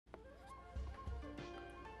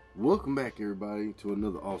Welcome back everybody to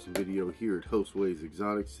another awesome video here at Hostways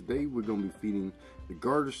Exotics. Today we're going to be feeding the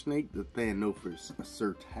garter snake, the Thamnophis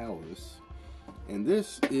sirtalis. And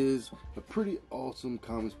this is a pretty awesome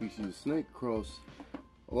common species of snake across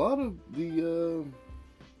a lot of the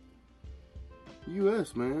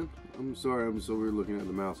US, man. I'm sorry, I'm just over here looking at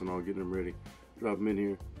the mouse and all, getting them ready. Drop them in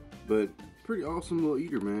here. But pretty awesome little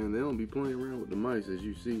eater, man. They don't be playing around with the mice, as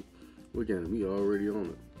you see. Look at him, he already on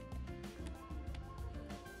it.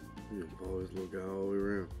 You can follow this little guy all the way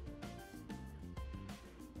around.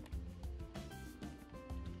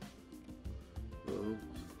 Uh-oh.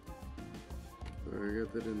 Sorry, I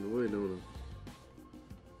got that in the way, don't I?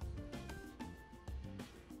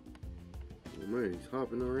 Oh man, he's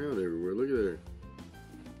hopping around everywhere. Look at that.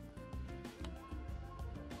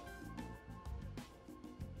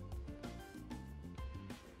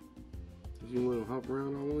 You let him hop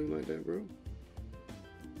around all on you like that, bro?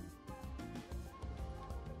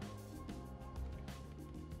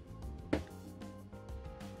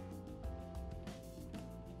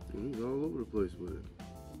 He's all over the place with it.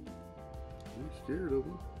 I'm scared of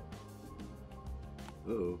him.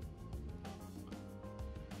 Uh-oh.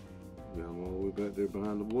 Got him all the way back there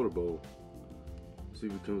behind the water bowl. See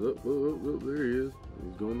if he comes up. Oh, there he is.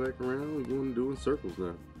 He's going back around. He's doing circles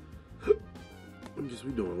now. I'm just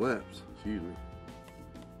doing laps. Excuse me.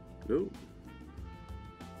 Nope.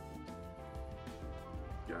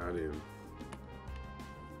 Got him.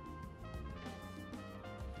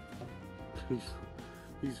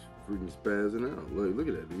 He's freaking spazzing out. Look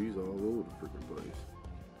at that dude. He's all over the freaking place.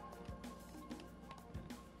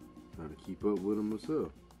 Trying to keep up with him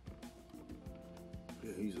myself.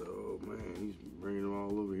 Yeah, oh man, he's bringing them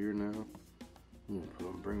all over here now. I'm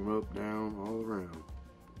gonna bring them up, down, all around.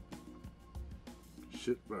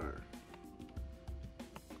 Shit fire.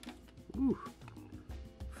 Woo.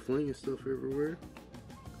 Flinging stuff everywhere.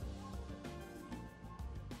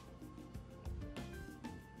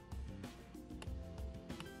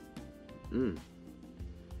 I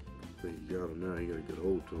think you got him now. You got a good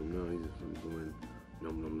hold to him now. He's just going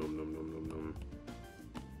num num num num num num num.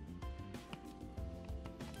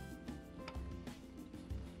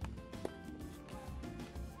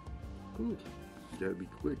 Ooh, gotta be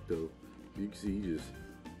quick though. You can see he's just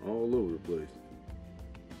all over the place.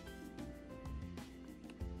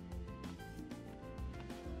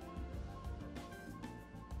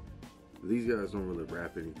 These guys don't really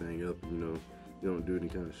wrap anything up, you know. They don't do any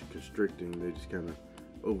kind of constricting. They just kind of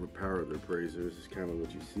overpower their prey. So this is kind of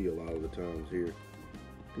what you see a lot of the times here,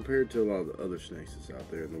 compared to a lot of the other snakes that's out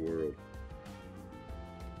there in the world.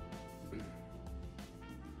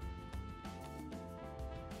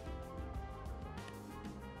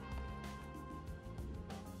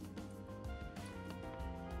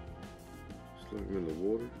 Just look him in the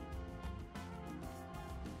water.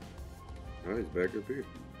 Now he's back up here.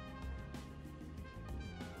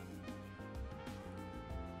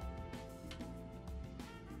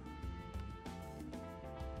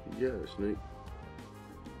 Yeah, snake.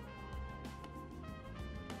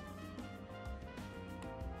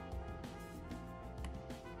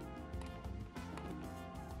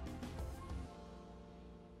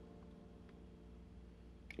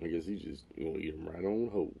 I guess he's just gonna eat him right on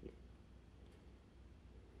whole.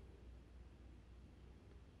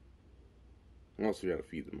 I also gotta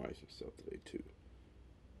feed the mice and stuff today too.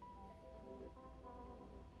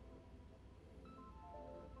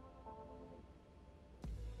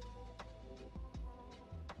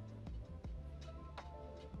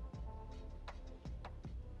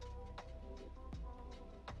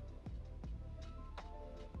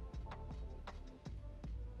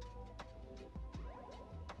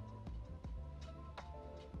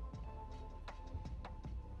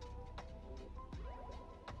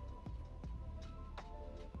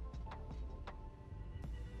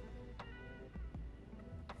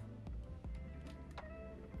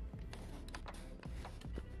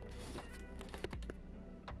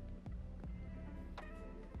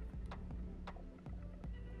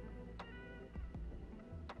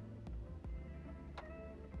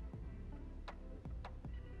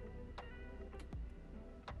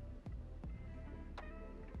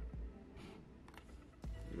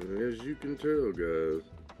 As you can tell, guys,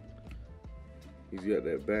 he's got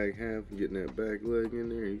that back half, getting that back leg in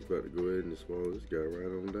there. He's about to go ahead and swallow this guy right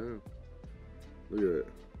on down. Look at that.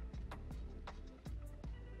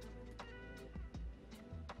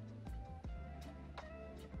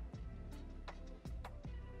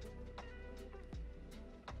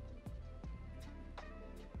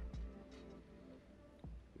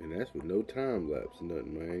 And that's with no time lapse or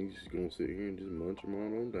nothing, man. He's just gonna sit here and just munch them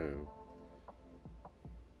on down.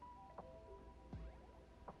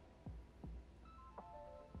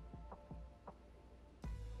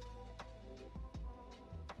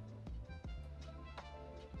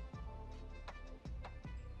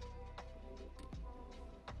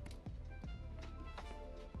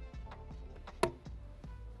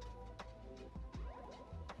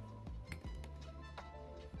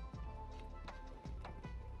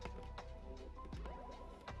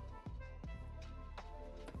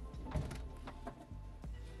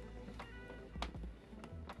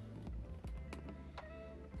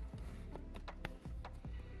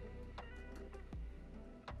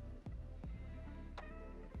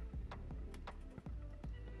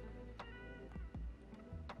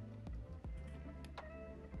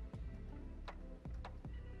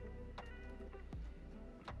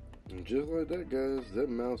 And just like that, guys, that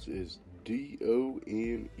mouse is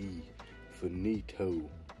D-O-N-E. Finito.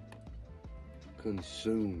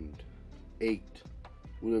 Consumed. Ate.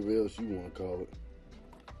 Whatever else you want to call it.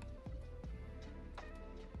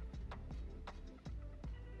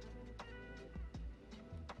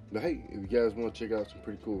 But hey, if you guys want to check out some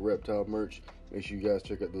pretty cool reptile merch, make sure you guys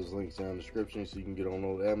check out those links down in the description so you can get on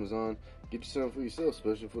old Amazon. Get you something for yourself,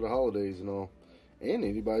 especially for the holidays and all. And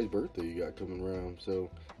anybody's birthday you got coming around. So,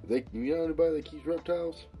 if you know anybody that keeps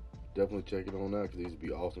reptiles, definitely check it on out because these would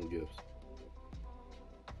be awesome gifts.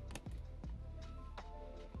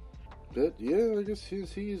 But yeah, I guess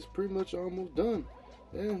since he is pretty much almost done.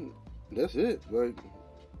 And that's it. Like,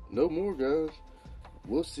 no more, guys.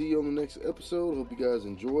 We'll see you on the next episode. Hope you guys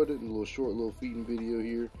enjoyed it. A little short little feeding video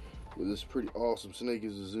here with this pretty awesome snake.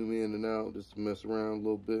 As to zoom in and out just to mess around a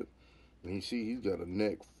little bit. And you see he's got a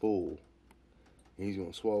neck full. He's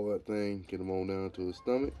going to swallow that thing, get him on down to his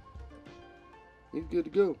stomach. He's good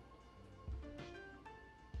to go.